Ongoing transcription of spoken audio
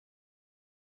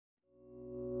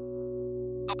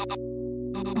Awake,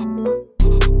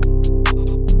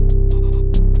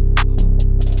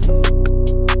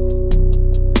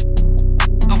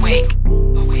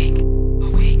 awake,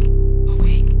 awake,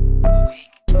 awake, awake.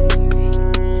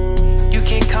 You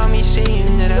can call me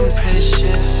saying that I'm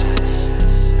precious.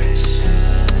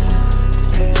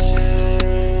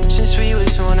 Since we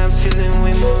was one, I'm feeling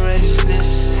way more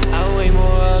restless. I'm way more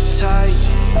uptight.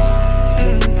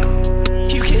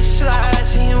 You can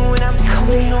slide in when I'm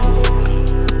coming over.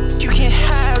 You can't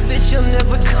hide, bitch, you're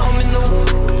never coming over.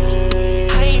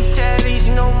 I ain't that easy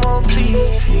no more, please.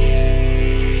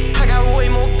 I got way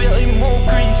more built and more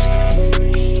grease.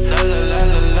 La la la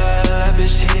la la, I've been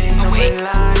hitting on my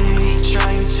line,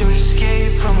 trying to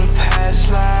escape from a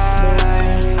past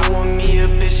life. I want me a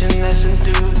bitch and that's in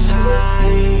due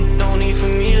time. No need for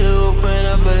me to open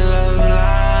up a love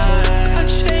line. I'm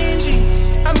changing,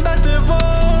 I'm about to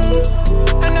evolve.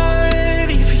 I'm not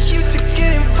ready for you to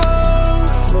get involved.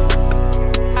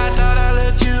 I thought I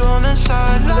left you on the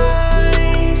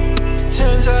sideline.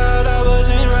 Turns out I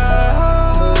wasn't right.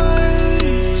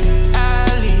 I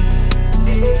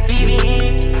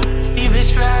leave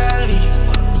this valley.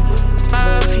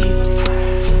 My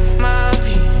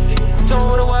feet. Don't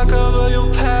wanna walk over your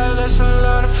path, that's a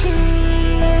lot of fear.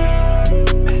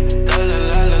 La la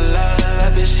la la la,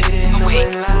 I've been hitting on my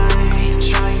line,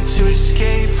 trying to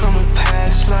escape from a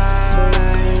past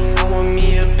life. I want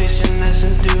me a bitch and that's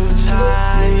in due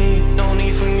time. No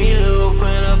need for me to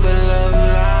open up a love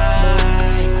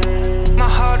line. My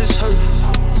heart is hurt.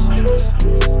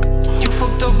 You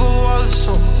fucked up a wall of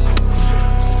soul.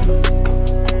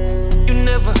 You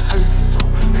never hurt.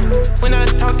 When I'm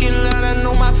talking loud, I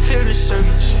know my feelings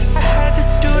surge. I had to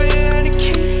do it, I had to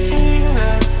keep